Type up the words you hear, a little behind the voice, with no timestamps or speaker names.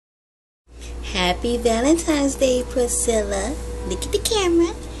Happy Valentine's Day, Priscilla. Look at the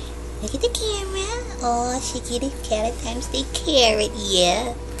camera. Look at the camera. Oh, she get a Valentine's Day carrot,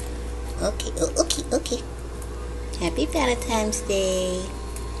 yeah. Okay, okay. Happy Valentine's Day.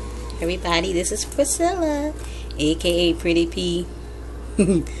 Everybody, this is Priscilla, aka Pretty P.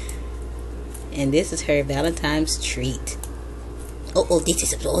 And this is her Valentine's treat.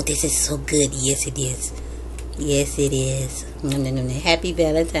 This is so good. Yes, it is. Yes, it is. No. Happy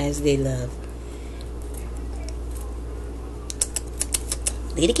Valentine's Day, love.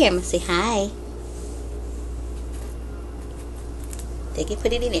 Look at the camera. Say hi. Take it,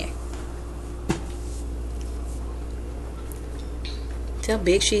 put it in there. See how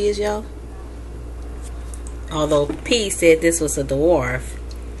big she is, y'all? Although P said this was a dwarf.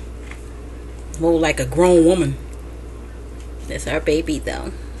 More like a grown woman. That's our baby,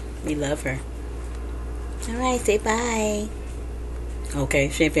 though. We love her. Alright, say bye. Okay,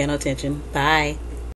 she ain't paying no attention. Bye.